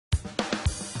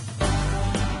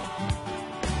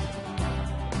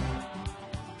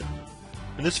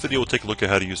In this video we'll take a look at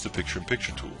how to use the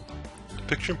Picture-in-Picture tool. The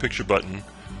Picture-in-Picture button,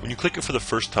 when you click it for the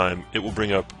first time, it will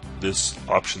bring up this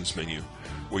options menu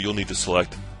where you'll need to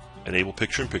select Enable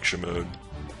Picture-in-Picture mode,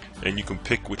 and you can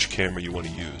pick which camera you want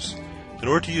to use. In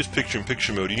order to use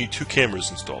Picture-in-Picture mode, you need two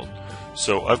cameras installed.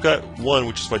 So I've got one,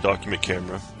 which is my document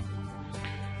camera,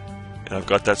 and I've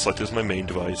got that selected as my main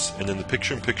device, and then the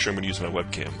Picture-in-Picture I'm going to use my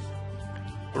webcam.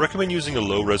 I recommend using a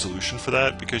low resolution for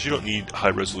that because you don't need high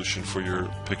resolution for your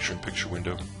Picture-in-Picture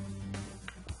window.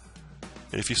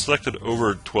 And if you selected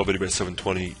over 1280 by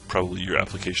 720, probably your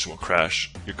application will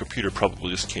crash. Your computer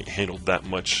probably just can't handle that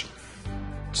much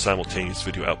simultaneous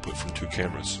video output from two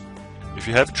cameras. If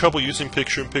you have trouble using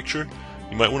Picture-in-Picture,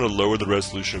 you might want to lower the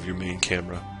resolution of your main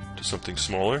camera to something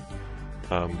smaller.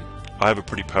 I have a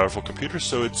pretty powerful computer,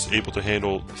 so it's able to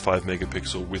handle 5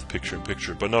 megapixel with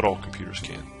Picture-in-Picture, but not all computers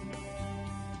can.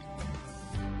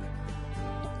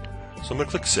 So I'm going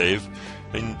to click Save,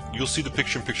 and you'll see the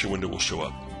Picture-in-Picture window will show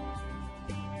up.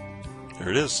 There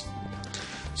it is.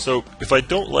 So if I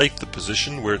don't like the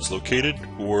position where it's located,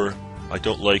 or I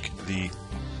don't like the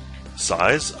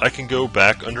size, I can go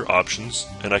back under Options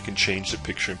and I can change the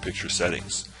Picture-in-Picture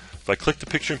settings. If I click the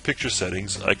Picture-in-Picture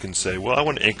settings, I can say, well, I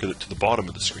want to anchor it to the bottom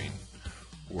of the screen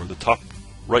or the top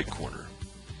right corner.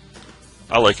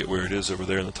 I like it where it is over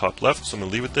there in the top left, so I'm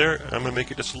going to leave it there, and I'm going to make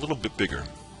it just a little bit bigger.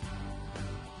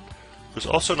 There's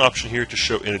also an option here to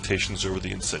show annotations over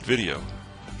the inset video.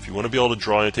 If you want to be able to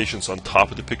draw annotations on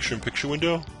top of the Picture-in-Picture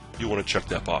window, you want to check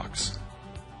that box.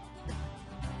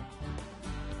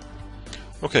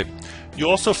 Okay, you'll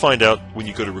also find out when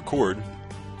you go to record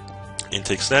and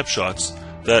take snapshots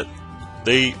that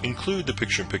they include the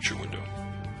Picture-in-Picture window.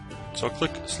 So I'll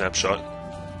click Snapshot,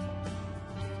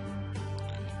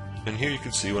 and here you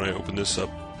can see when I open this up,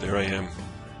 there I am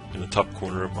in the top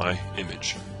corner of my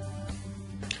image.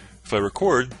 If I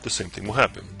record, the same thing will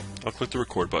happen. I'll click the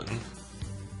record button.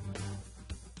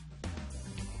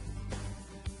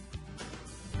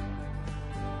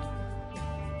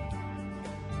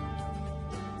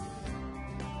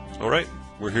 Alright,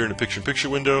 we're here in the Picture-in-Picture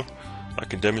window. I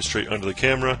can demonstrate under the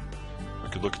camera. I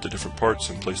can look at the different parts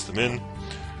and place them in.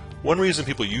 One reason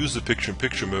people use the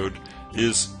Picture-in-Picture mode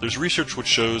is there's research which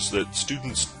shows that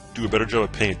students do a better job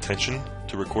of paying attention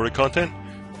to recorded content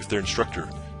if their instructor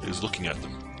is looking at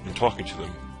them and talking to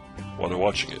them while they're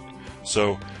watching it.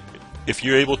 So if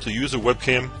you're able to use a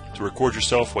webcam to record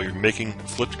yourself while you're making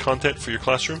flipped content for your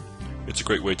classroom, it's a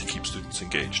great way to keep students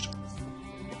engaged.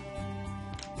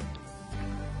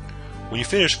 When you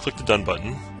finish, click the Done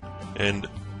button, and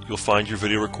you'll find your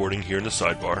video recording here in the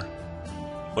sidebar.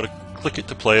 I'm going to click it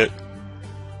to play it.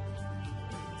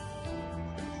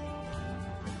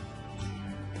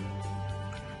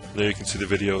 There you can see the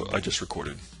video I just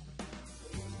recorded.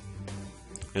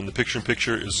 And the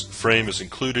Picture-in-Picture frame is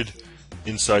included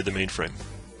inside the main frame.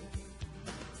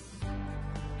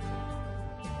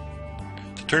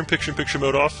 To turn Picture-in-Picture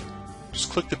mode off, just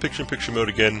click the Picture-in-Picture mode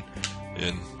again,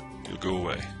 and it'll go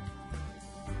away.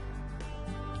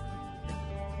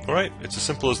 Alright, it's as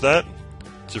simple as that.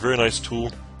 It's a very nice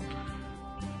tool,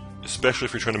 especially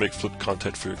if you're trying to make flipped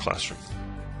content for your classroom.